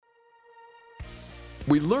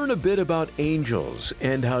We learn a bit about angels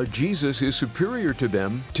and how Jesus is superior to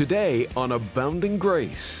them today on Abounding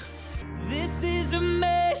Grace. This is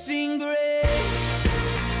amazing grace.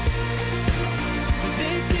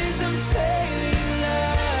 This is unfailing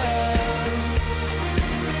love.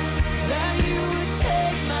 That you would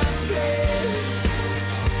take my place.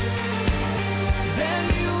 That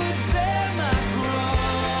you would bear my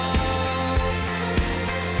cross.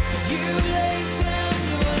 You laid down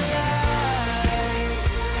your life.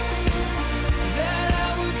 That I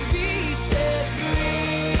would be set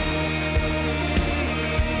free.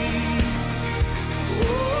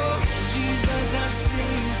 Oh, Jesus, I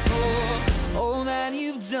sing for all that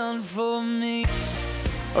you've done for me.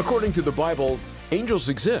 According to the Bible, angels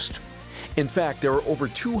exist. In fact, there are over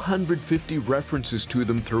 250 references to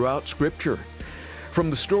them throughout Scripture. From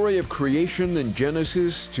the story of creation in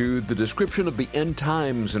Genesis to the description of the end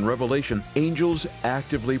times in Revelation, angels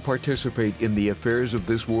actively participate in the affairs of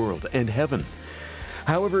this world and heaven.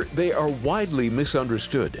 However, they are widely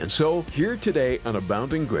misunderstood, and so here today on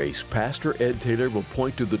Abounding Grace, Pastor Ed Taylor will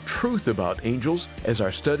point to the truth about angels as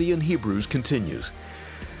our study in Hebrews continues.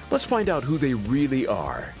 Let's find out who they really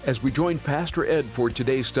are as we join Pastor Ed for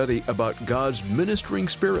today's study about God's ministering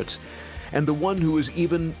spirits and the one who is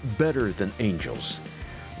even better than angels.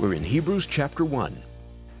 We're in Hebrews chapter 1.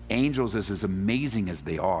 Angels, as amazing as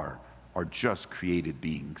they are just created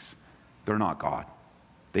beings. They're not God.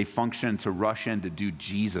 They function to rush in to do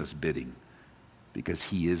Jesus' bidding because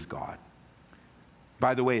he is God.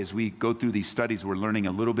 By the way, as we go through these studies, we're learning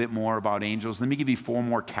a little bit more about angels. Let me give you 4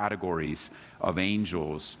 more categories of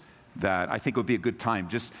angels that I think would be a good time.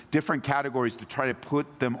 Just different categories to try to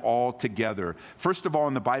put them all together. First of all,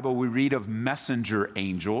 in the Bible, we read of messenger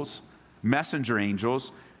angels,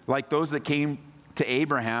 like those that came to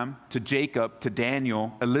Abraham, to Jacob, to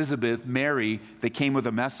Daniel, Elizabeth, Mary. They came with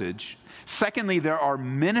a message. Secondly, there are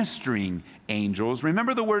ministering angels.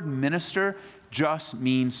 Remember, the word minister just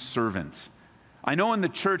means servant. I know in the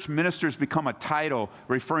church, ministers become a title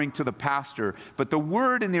referring to the pastor, but the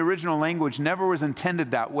word in the original language never was intended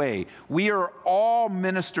that way. We are all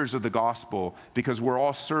ministers of the gospel because we're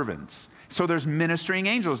all servants. So there's ministering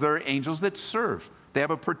angels. There are angels that serve. They have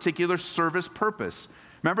a particular service purpose.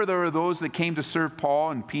 Remember, there are those that came to serve Paul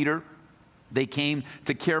and Peter. They came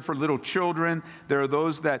to care for little children. There are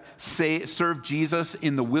those that serve Jesus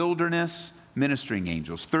in the wilderness, ministering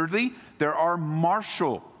angels. Thirdly, there are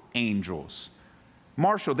martial angels.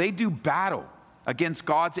 They do battle against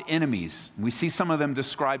God's enemies. We see some of them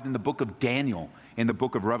described in the book of Daniel, in the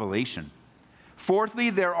book of Revelation. Fourthly,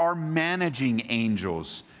 there are managing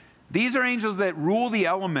angels. These are angels that rule the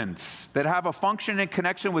elements, that have a function and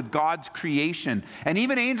connection with God's creation, and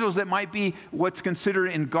even angels that might be what's considered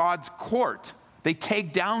in God's court. They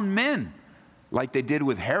take down men, like they did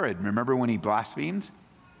with Herod. Remember when he blasphemed?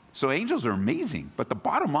 So angels are amazing, but the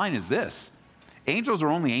bottom line is this: angels are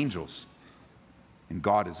only angels, and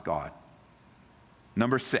God is God.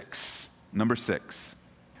 Number six.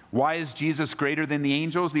 Why is Jesus greater than the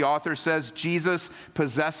angels? The author says Jesus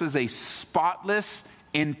possesses a spotless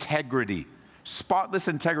integrity. Spotless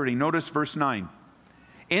integrity. Notice verse 9.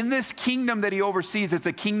 In this kingdom that he oversees, it's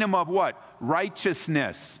a kingdom of what?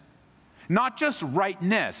 Righteousness. Not just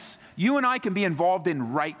rightness. You and I can be involved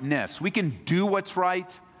in rightness. We can do what's right.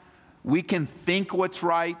 We can think what's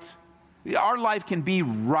right. Our life can be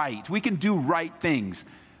right. We can do right things.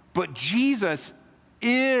 But Jesus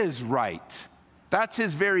is right. That's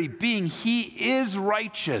his very being. He is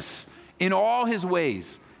righteous in all his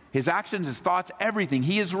ways. His actions, his thoughts, everything.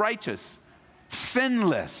 He is righteous,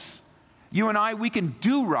 sinless. You and I, we can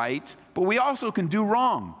do right, but we also can do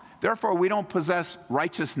wrong. Therefore, we don't possess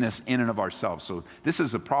righteousness in and of ourselves. So this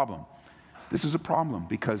is a problem. This is a problem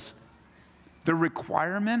because the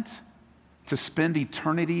requirement to spend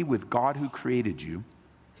eternity with God who created you,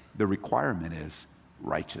 the requirement is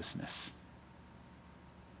righteousness.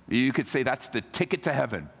 You could say that's the ticket to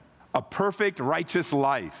heaven, a perfect, righteous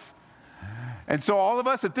life. And so all of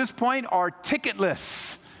us at this point are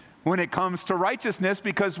ticketless when it comes to righteousness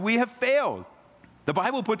because we have failed. The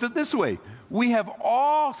Bible puts it this way: we have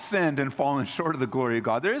all sinned and fallen short of the glory of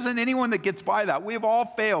God. There isn't anyone that gets by that. We have all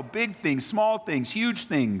failed. Big things, small things, huge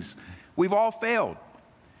things. We've all failed.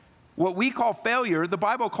 What we call failure, the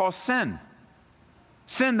Bible calls sin.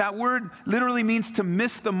 Sin, that word literally means to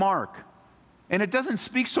miss the mark. And it doesn't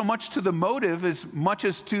speak so much to the motive as much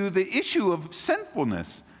as to the issue of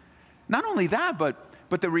sinfulness. Not only that,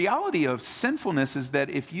 but the reality of sinfulness is that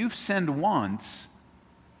if you've sinned once,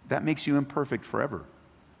 that makes you imperfect forever.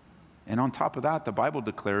 And on top of that, the Bible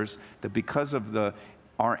declares that because of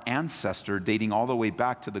our ancestor dating all the way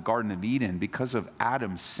back to the Garden of Eden, because of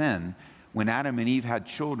Adam's sin, when Adam and Eve had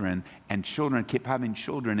children, and children kept having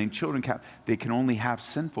children, and they can only have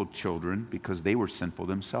sinful children because they were sinful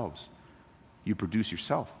themselves. You produce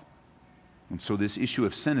yourself. And so this issue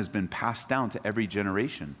of sin has been passed down to every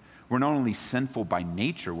generation. We're not only sinful by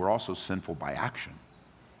nature, we're also sinful by action.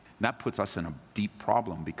 And that puts us in a deep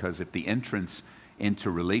problem, because if the entrance into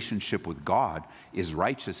relationship with God is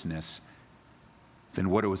righteousness, then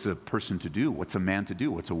what is a person to do? What's a man to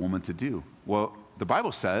do? What's a woman to do? Well, the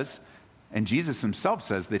Bible says, and Jesus himself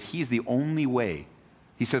says, that he's the only way.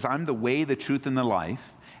 He says, I'm the way, the truth, and the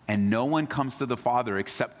life, and no one comes to the Father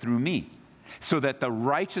except through me. So that the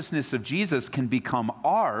righteousness of Jesus can become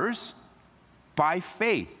ours by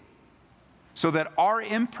faith. So that our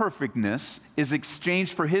imperfectness is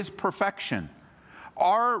exchanged for his perfection.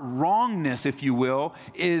 Our wrongness, if you will,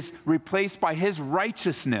 is replaced by his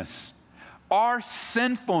righteousness. Our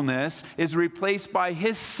sinfulness is replaced by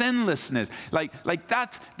his sinlessness. Like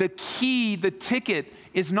that's the key. The ticket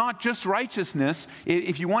is not just righteousness.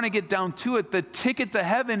 If you want to get down to it, the ticket to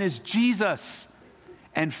heaven is Jesus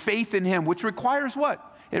and faith in him, which requires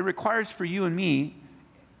what? It requires for you and me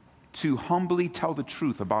to humbly tell the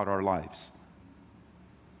truth about our lives.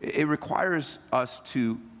 It requires us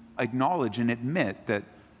to acknowledge and admit that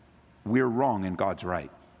we're wrong and God's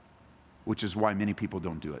right, which is why many people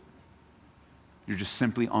don't do it. You're just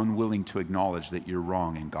simply unwilling to acknowledge that you're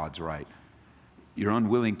wrong and God's right. You're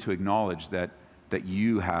unwilling to acknowledge that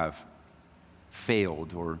you have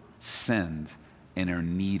failed or sinned and are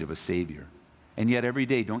in need of a Savior. And yet every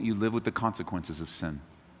day, don't you live with the consequences of sin?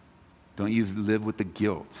 Don't you live with the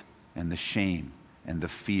guilt and the shame and the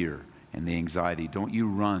fear and the anxiety? Don't you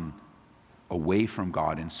run away from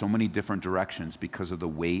God in so many different directions because of the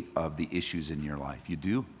weight of the issues in your life? You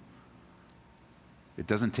do. It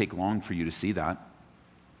doesn't take long for you to see that.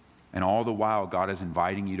 And all the while, God is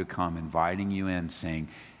inviting you to come, inviting you in, saying,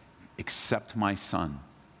 accept my son.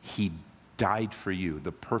 He died for you,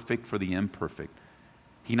 the perfect for the imperfect.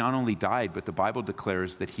 He not only died, but the Bible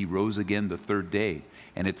declares that he rose again the third day.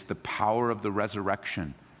 And it's the power of the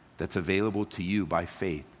resurrection that's available to you by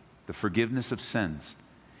faith. The forgiveness of sins,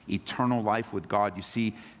 eternal life with God. You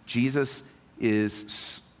see, Jesus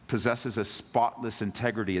possesses a spotless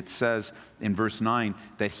integrity. It says in verse 9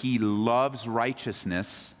 that he loves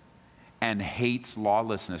righteousness and hates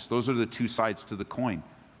lawlessness. Those are the two sides to the coin.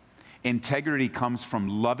 Integrity comes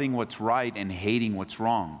from loving what's right and hating what's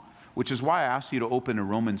wrong, which is why I asked you to open to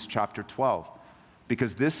Romans chapter 12,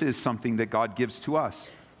 because this is something that God gives to us.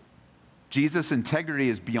 Jesus' integrity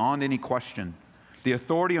is beyond any question. The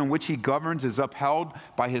authority on which he governs is upheld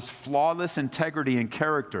by his flawless integrity and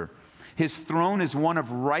character. His throne is one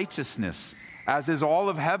of righteousness, as is all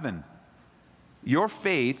of heaven. Your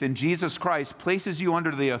faith in Jesus Christ places you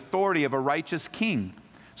under the authority of a righteous king.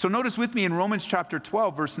 So notice with me in Romans chapter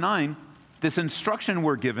 12, verse 9, this instruction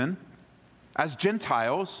we're given as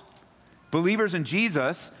Gentiles, believers in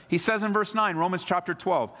Jesus. He says in verse 9, Romans chapter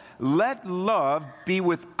 12, let love be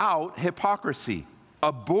without hypocrisy.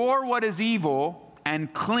 Abhor what is evil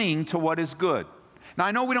and cling to what is good. Now,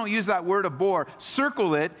 I know we don't use that word abhor.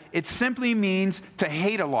 Circle it. It simply means to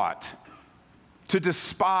hate a lot, to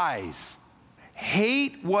despise.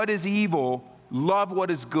 Hate what is evil, love what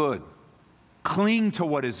is good. Cling to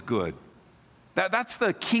what is good. That's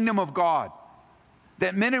the kingdom of God.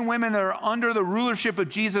 That men and women that are under the rulership of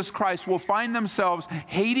Jesus Christ will find themselves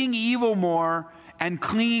hating evil more and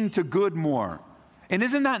clinging to good more. And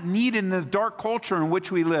isn't that needed in the dark culture in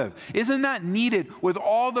which we live? Isn't that needed with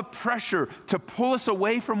all the pressure to pull us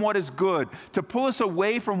away from what is good, to pull us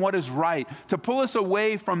away from what is right, to pull us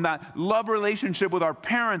away from that love relationship with our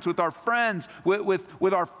parents, with our friends,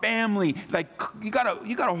 with our family? Like, you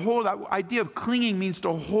gotta hold that idea of clinging means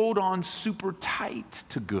to hold on super tight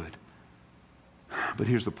to good. But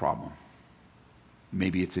here's the problem.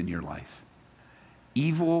 Maybe it's in your life.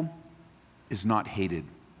 Evil is not hated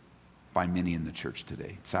by many in the church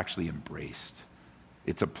today. It's actually embraced.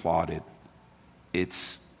 It's applauded.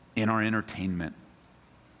 It's in our entertainment.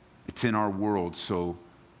 It's in our world. So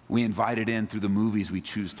we invite it in through the movies we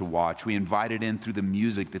choose to watch. We invite it in through the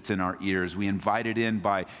music that's in our ears. We invite it in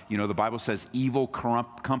by, the Bible says evil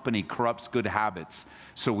company corrupts good habits.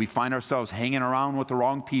 So we find ourselves hanging around with the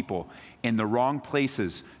wrong people, in the wrong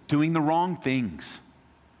places, doing the wrong things.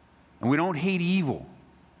 And we don't hate evil.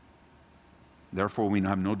 Therefore, we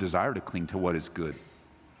have no desire to cling to what is good.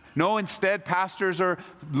 No, instead, pastors are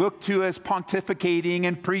looked to as pontificating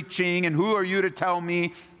and preaching, and who are you to tell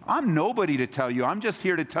me? I'm nobody to tell you. I'm just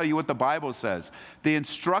here to tell you what the Bible says. The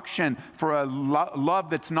instruction for a love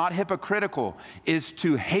that's not hypocritical is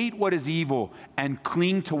to hate what is evil and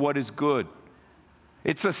cling to what is good.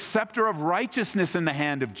 It's a scepter of righteousness in the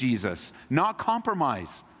hand of Jesus, not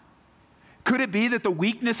compromise. Could it be that the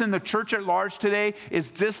weakness in the church at large today is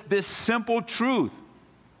just this simple truth?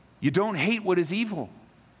 You don't hate what is evil.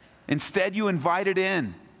 Instead, you invite it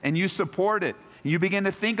in and you support it. And you begin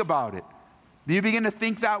to think about it. You begin to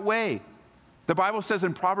think that way. The Bible says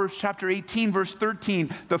in Proverbs chapter 18, verse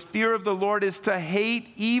 13, the fear of the Lord is to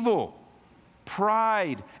hate evil,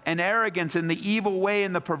 pride and arrogance in the evil way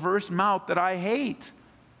and the perverse mouth that I hate.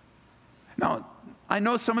 Now, I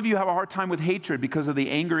know some of you have a hard time with hatred because of the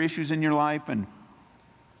anger issues in your life and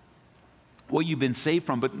what you've been saved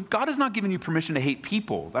from, but God has not given you permission to hate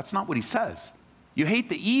people. That's not what he says. You hate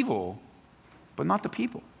the evil, but not the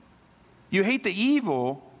people. You hate the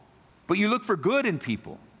evil, but you look for good in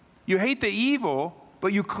people. You hate the evil,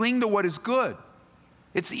 but you cling to what is good.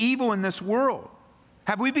 It's evil in this world.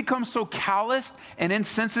 Have we become so calloused and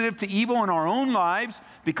insensitive to evil in our own lives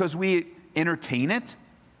because we entertain it?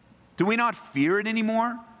 Do we not fear it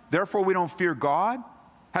anymore? Therefore, we don't fear God?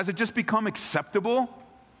 Has it just become acceptable?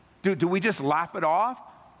 Do we just laugh it off?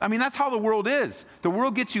 I mean, that's how the world is. The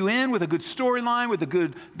world gets you in with a good storyline, with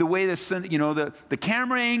the way the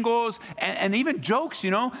camera angles, and even jokes,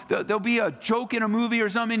 There'll be a joke in a movie or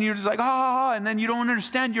something, and you're just like, and then you don't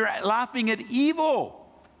understand. You're laughing at evil.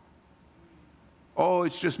 Oh,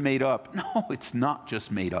 it's just made up. No, it's not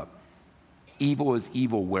just made up. Evil is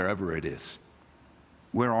evil wherever it is.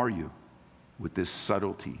 Where are you with this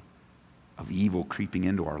subtlety of evil creeping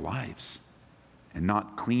into our lives and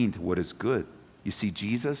not clinging to what is good? You see,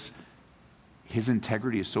 Jesus, his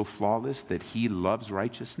integrity is so flawless that he loves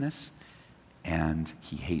righteousness and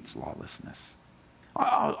he hates lawlessness.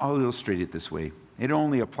 I'll illustrate it this way. It'll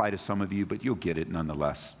only apply to some of you, but you'll get it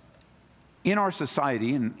nonetheless. In our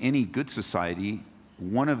society, in any good society,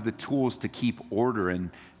 one of the tools to keep order and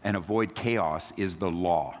avoid chaos is the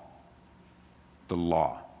law. The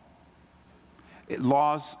law.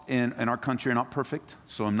 Laws in our country are not perfect,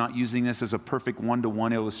 so I'm not using this as a perfect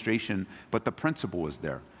one-to-one illustration, but the principle is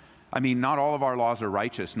there. I mean, not all of our laws are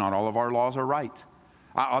righteous. Not all of our laws are right.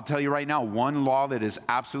 I'll tell you right now, one law that is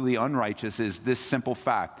absolutely unrighteous is this simple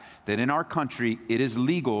fact, that in our country, it is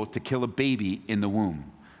legal to kill a baby in the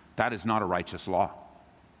womb. That is not a righteous law.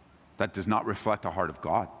 That does not reflect the heart of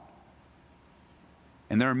God.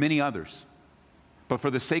 And there are many others. But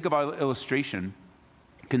for the sake of our illustration,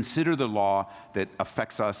 consider the law that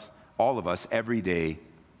affects us, all of us, every day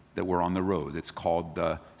that we're on the road. It's called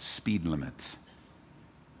the speed limit.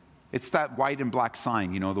 It's that white and black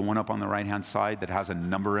sign, the one up on the right-hand side that has a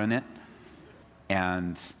number in it.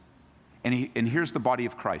 And here's the body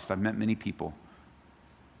of Christ. I've met many people.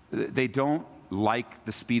 They don't like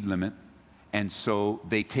the speed limit, and so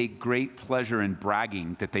they take great pleasure in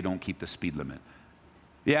bragging that they don't keep the speed limit.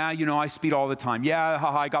 Yeah, I speed all the time. Yeah,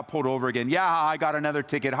 I got pulled over again. Yeah, I got another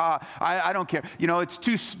ticket. I don't care. It's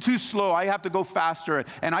too slow. I have to go faster,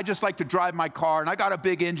 and I just like to drive my car, and I got a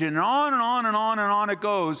big engine, and on and on and on and on it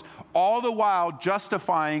goes, all the while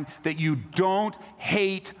justifying that you don't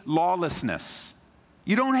hate lawlessness.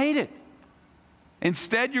 You don't hate it.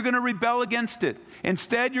 Instead, you're going to rebel against it.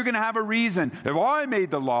 Instead, you're going to have a reason. If I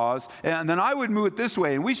made the laws, and then I would move it this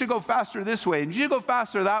way, and we should go faster this way, and you should go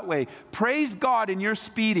faster that way. Praise God in your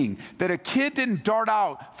speeding that a kid didn't dart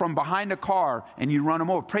out from behind a car and you run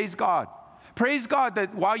him over. Praise God. Praise God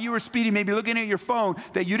that while you were speeding, maybe looking at your phone,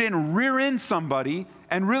 that you didn't rear end somebody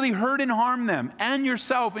and really hurt and harm them and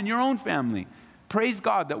yourself and your own family. Praise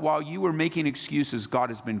God that while you were making excuses, God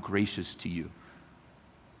has been gracious to you.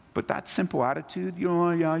 But that simple attitude,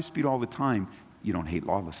 yeah, I speed all the time. You don't hate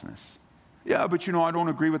lawlessness. Yeah, but I don't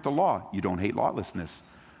agree with the law. You don't hate lawlessness.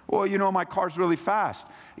 Well, my car's really fast.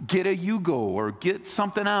 Get a Yugo or get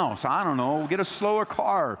something else. I don't know. Get a slower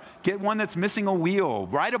car. Get one that's missing a wheel.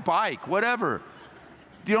 Ride a bike, whatever.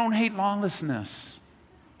 You don't hate lawlessness.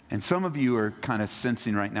 And some of you are kind of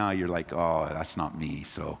sensing right now, you're like, oh, that's not me.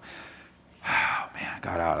 So, man, I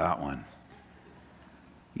got out of that one.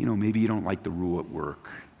 Maybe you don't like the rule at work.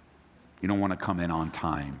 You don't want to come in on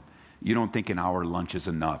time. You don't think an hour lunch is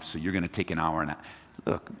enough, so you're going to take an hour and a half.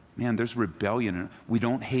 Look, man, there's rebellion. We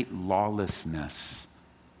don't hate lawlessness.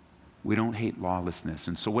 We don't hate lawlessness.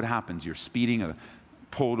 And so what happens? You're speeding,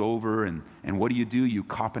 pulled over, and what do? You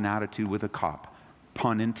cop an attitude with a cop.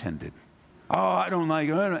 Pun intended. Oh, I don't like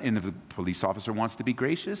it. And if the police officer wants to be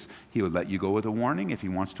gracious, he would let you go with a warning. If he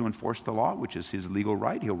wants to enforce the law, which is his legal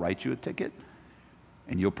right, he'll write you a ticket.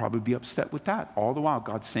 And you'll probably be upset with that. All the while,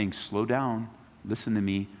 God's saying, slow down, listen to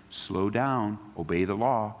me, slow down, obey the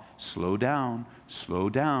law, slow down, slow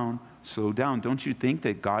down, slow down. Don't you think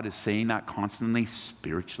that God is saying that constantly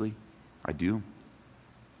spiritually? I do.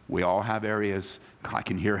 We all have areas. I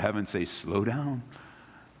can hear heaven say, slow down,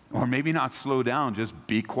 Or maybe not slow down, just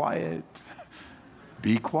be quiet.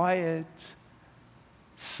 Be quiet.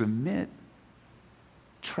 Submit.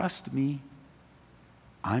 Trust me.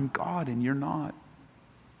 I'm God and you're not.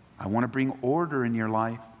 I want to bring order in your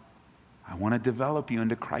life. I want to develop you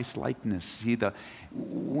into Christ-likeness. See,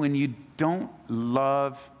 when you don't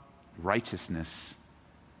love righteousness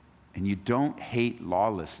and you don't hate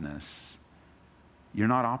lawlessness, you're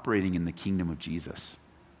not operating in the kingdom of Jesus.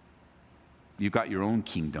 You've got your own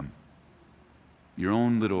kingdom, your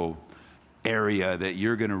own little area that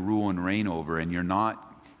you're going to rule and reign over, and you're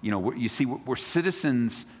not, you see, we're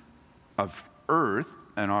citizens of earth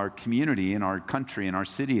and our community and our country and our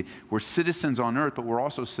city. We're citizens on earth, but we're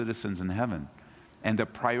also citizens in heaven. And the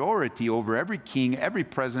priority over every king, every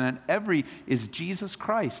president, is Jesus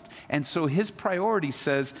Christ. And so his priority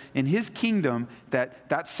says in his kingdom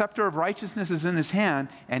that scepter of righteousness is in his hand,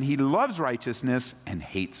 and he loves righteousness and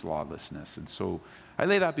hates lawlessness. And so I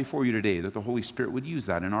lay that before you today, that the Holy Spirit would use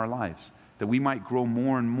that in our lives, that we might grow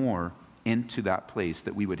more and more into that place,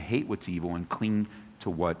 that we would hate what's evil and cling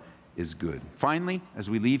to what is good. Finally,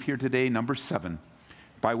 as we leave here today, number 7.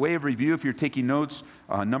 By way of review, if you're taking notes,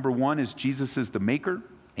 number 1 is Jesus is the maker.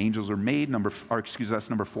 Angels are made. That's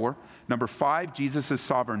number 4. Number 5, Jesus is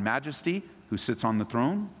sovereign majesty who sits on the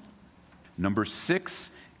throne. Number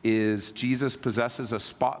 6 is Jesus possesses a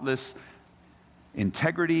spotless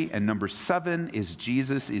integrity. And number 7 is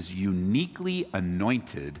Jesus is uniquely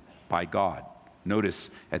anointed by God.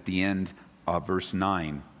 Notice at the end of verse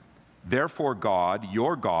 9, therefore God,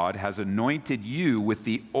 your God, has anointed you with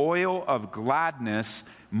the oil of gladness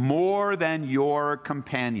more than your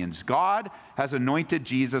companions. God has anointed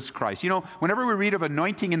Jesus Christ. Whenever we read of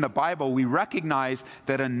anointing in the Bible, we recognize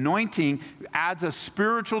that anointing adds a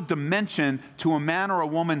spiritual dimension to a man or a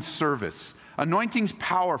woman's service. Anointing's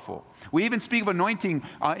powerful. We even speak of anointing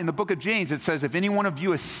in the book of James. It says, if any one of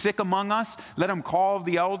you is sick among us, let him call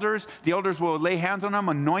the elders. The elders will lay hands on him,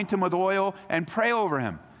 anoint him with oil, and pray over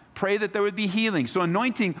him. Pray that there would be healing. So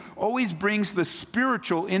anointing always brings the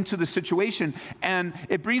spiritual into the situation. And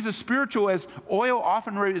it brings the spiritual as oil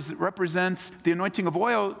often represents, the anointing of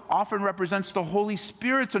oil often represents the Holy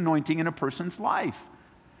Spirit's anointing in a person's life.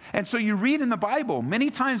 And so you read in the Bible many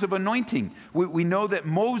times of anointing. We know that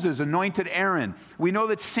Moses anointed Aaron. We know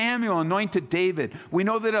that Samuel anointed David. We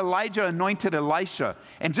know that Elijah anointed Elisha.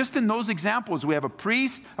 And just in those examples, we have a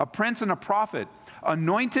priest, a prince, and a prophet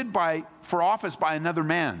anointed for office by another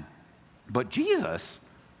man. But Jesus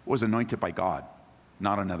was anointed by God,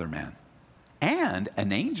 not another man. And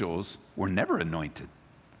angels were never anointed.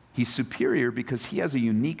 He's superior because he has a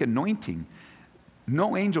unique anointing.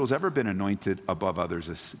 No angel's ever been anointed above others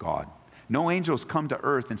as God. No angels come to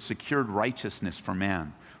earth and secured righteousness for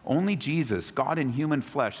man. Only Jesus, God in human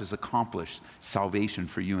flesh, has accomplished salvation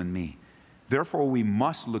for you and me. Therefore, we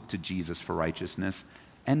must look to Jesus for righteousness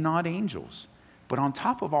and not angels. But on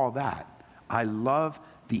top of all that, I love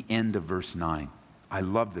the end of verse 9. I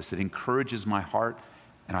love this. It encourages my heart,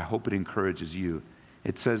 and I hope it encourages you.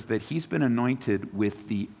 It says that he's been anointed with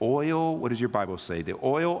the oil, what does your Bible say? The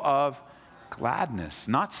oil of gladness,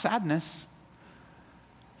 not sadness.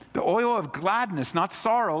 The oil of gladness, not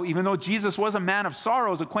sorrow. Even though Jesus was a man of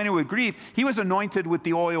sorrows, acquainted with grief, he was anointed with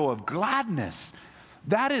the oil of gladness.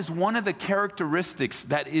 That is one of the characteristics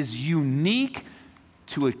that is unique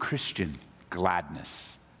to a Christian.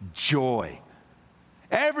 Gladness, joy.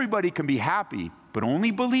 Everybody can be happy, but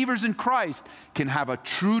only believers in Christ can have a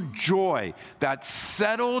true joy, that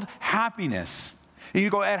settled happiness. And you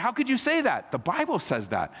go, Ed, how could you say that? The Bible says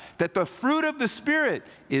that the fruit of the Spirit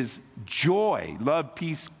is joy, love,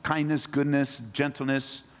 peace, kindness, goodness,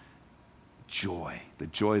 gentleness, joy. The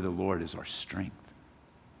joy of the Lord is our strength.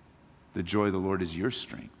 The joy of the Lord is your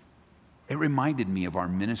strength. It reminded me of our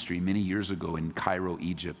ministry many years ago in Cairo,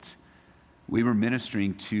 Egypt. We were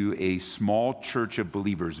ministering to a small church of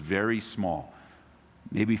believers, very small,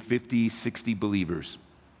 maybe 50, 60 believers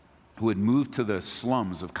who had moved to the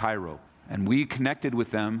slums of Cairo. And we connected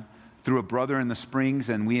with them through a brother in the Springs,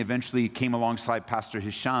 and we eventually came alongside Pastor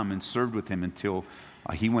Hisham and served with him until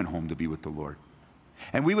he went home to be with the Lord.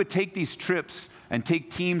 And we would take these trips and take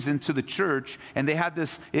teams into the church, and they had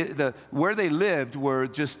where they lived were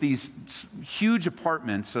just these huge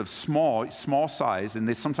apartments of small size,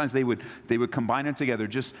 and sometimes they would combine them together,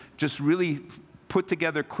 just really put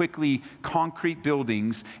together quickly concrete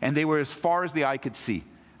buildings, and they were as far as the eye could see.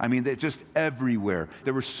 I mean, they're just everywhere.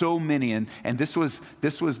 There were so many, and this was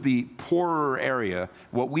the poorer area,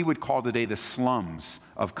 what we would call today the slums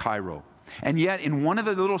of Cairo. And yet, in one of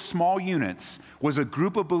the little small units was a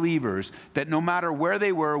group of believers that no matter where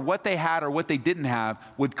they were, what they had or what they didn't have,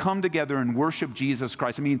 would come together and worship Jesus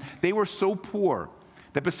Christ. I mean, they were so poor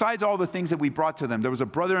that besides all the things that we brought to them, there was a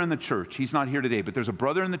brother in the church. He's not here today, but there's a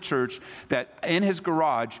brother in the church that in his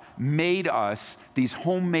garage made us these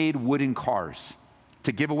homemade wooden cars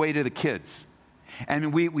to give away to the kids.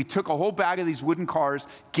 And we took a whole bag of these wooden cars,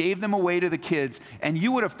 gave them away to the kids, and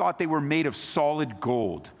you would have thought they were made of solid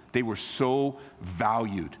gold. They were so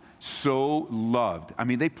valued, so loved. I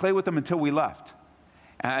mean, they played with them until we left.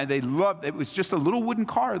 And they loved, it was just a little wooden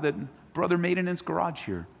car that brother made in his garage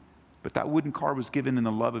here. But that wooden car was given in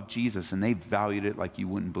the love of Jesus, and they valued it like you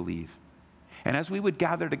wouldn't believe. And as we would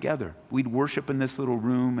gather together, we'd worship in this little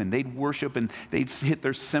room, and they'd worship, and they'd hit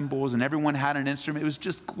their cymbals, and everyone had an instrument. It was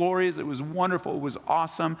just glorious. It was wonderful. It was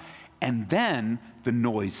awesome. And then the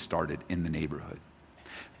noise started in the neighborhood.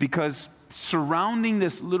 Because surrounding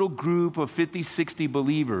this little group of 50, 60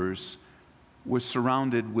 believers was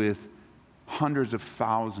surrounded with hundreds of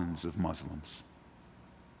thousands of Muslims.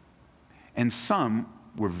 And some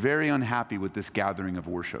were very unhappy with this gathering of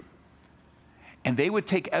worship. And they would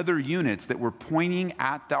take other units that were pointing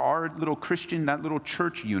at our little Christian, that little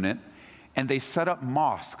church unit, and they set up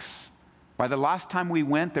mosques. By the last time we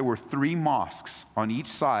went, there were 3 mosques on each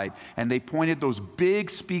side, and they pointed those big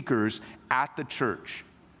speakers at the church.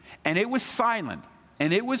 And it was silent,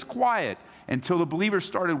 and it was quiet until the believers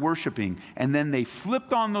started worshiping. And then they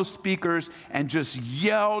flipped on those speakers and just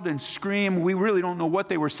yelled and screamed. We really don't know what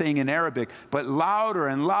they were saying in Arabic, but louder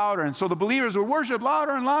and louder. And so the believers would worship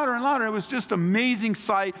louder and louder and louder. It was just an amazing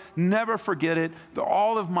sight. Never forget it.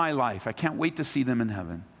 All of my life. I can't wait to see them in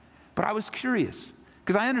heaven. But I was curious,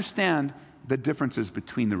 because I understand the differences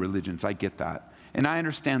between the religions. I get that. And I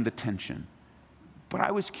understand the tension. But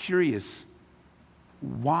I was curious,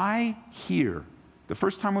 why here? The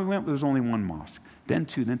first time we went, there was only 1 mosque, then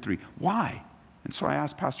 2, then 3. Why? And so I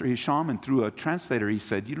asked Pastor Hisham, and through a translator, he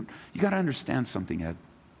said, you got to understand something, Ed.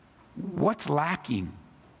 What's lacking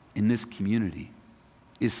in this community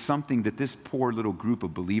is something that this poor little group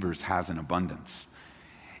of believers has in abundance.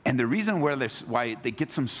 And the reason why they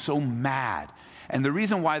get them so mad, and the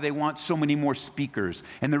reason why they want so many more speakers,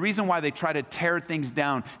 and the reason why they try to tear things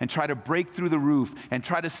down and try to break through the roof and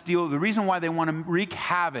try to steal, the reason why they want to wreak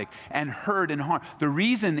havoc and hurt and harm, the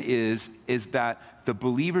reason is that the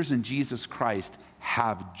believers in Jesus Christ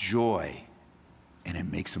have joy, and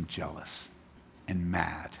it makes them jealous and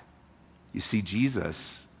mad. You see,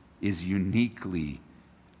 Jesus is uniquely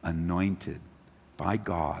anointed by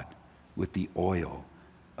God with the oil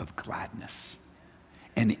of gladness.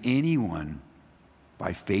 And anyone,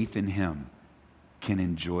 by faith in him, can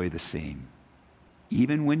enjoy the same.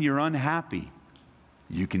 Even when you're unhappy,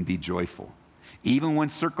 you can be joyful. Even when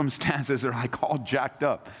circumstances are like all jacked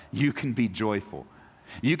up, you can be joyful.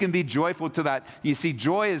 You can be joyful to that. You see,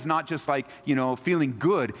 joy is not just like, feeling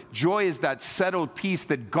good. Joy is that settled peace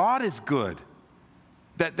that God is good,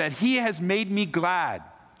 that he has made me glad.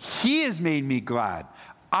 He has made me glad.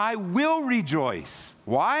 I will rejoice.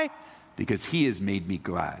 Why? Because he has made me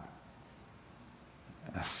glad.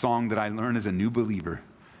 A song that I learned as a new believer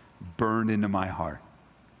burned into my heart.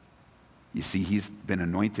 You see, he's been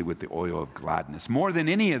anointed with the oil of gladness more than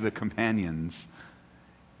any of the companions.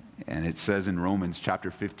 And it says in Romans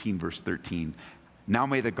chapter 15, verse 13, now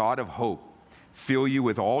may the God of hope fill you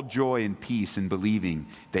with all joy and peace in believing,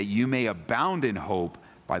 that you may abound in hope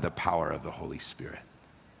by the power of the Holy Spirit.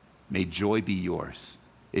 May joy be yours.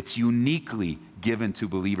 It's uniquely given to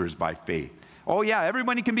believers by faith. Oh yeah,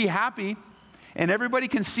 everybody can be happy, and everybody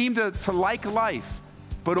can seem to like life,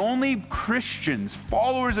 but only Christians,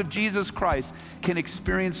 followers of Jesus Christ, can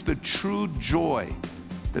experience the true joy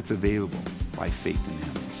that's available by faith in him.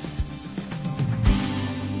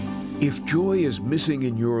 If joy is missing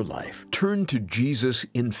in your life, turn to Jesus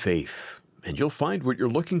in faith, and you'll find what you're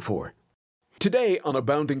looking for. Today on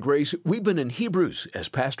Abounding Grace, we've been in Hebrews as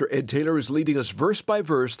Pastor Ed Taylor is leading us verse by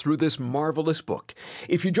verse through this marvelous book.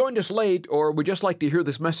 If you joined us late or would just like to hear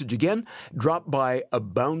this message again, drop by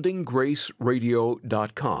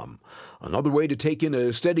aboundinggraceradio.com. Another way to take in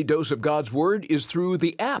a steady dose of God's Word is through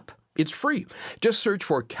the app. It's free. Just search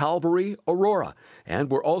for Calvary Aurora,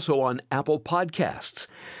 and we're also on Apple Podcasts.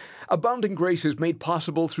 Abounding Grace is made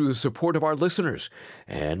possible through the support of our listeners.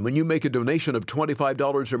 And when you make a donation of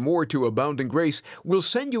 $25 or more to Abounding Grace, we'll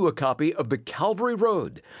send you a copy of The Calvary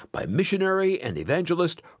Road by missionary and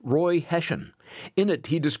evangelist Roy Hession. In it,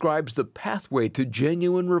 he describes the pathway to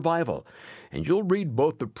genuine revival, and you'll read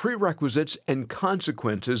both the prerequisites and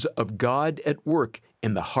consequences of God at work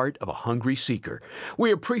in the heart of a hungry seeker. We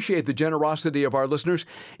appreciate the generosity of our listeners.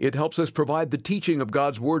 It helps us provide the teaching of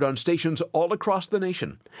God's Word on stations all across the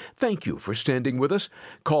nation. Thank you for standing with us.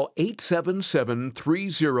 Call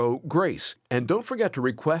 877-30-GRACE. And don't forget to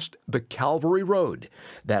request the Calvary Road.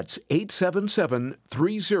 That's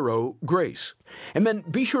 877-30-GRACE. And then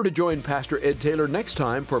be sure to join Pastor Ed Taylor next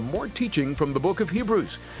time for more teaching from the book of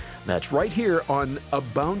Hebrews. That's right here on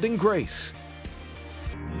Abounding Grace.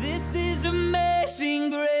 This is amazing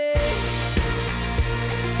grace.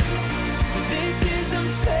 This is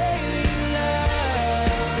unfailing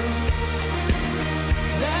love.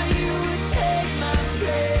 That you would take my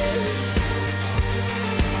place.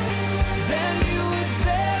 That you would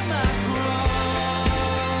bear my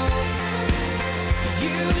cross.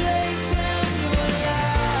 You laid down your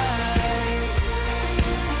life.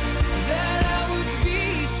 That I would be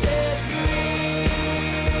set free.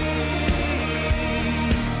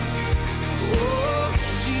 Oh,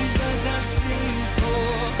 Jesus, I sing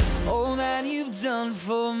for all that you've done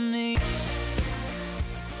for me.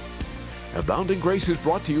 Abounding Grace is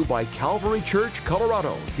brought to you by Calvary Church,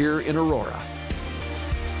 Colorado, here in Aurora.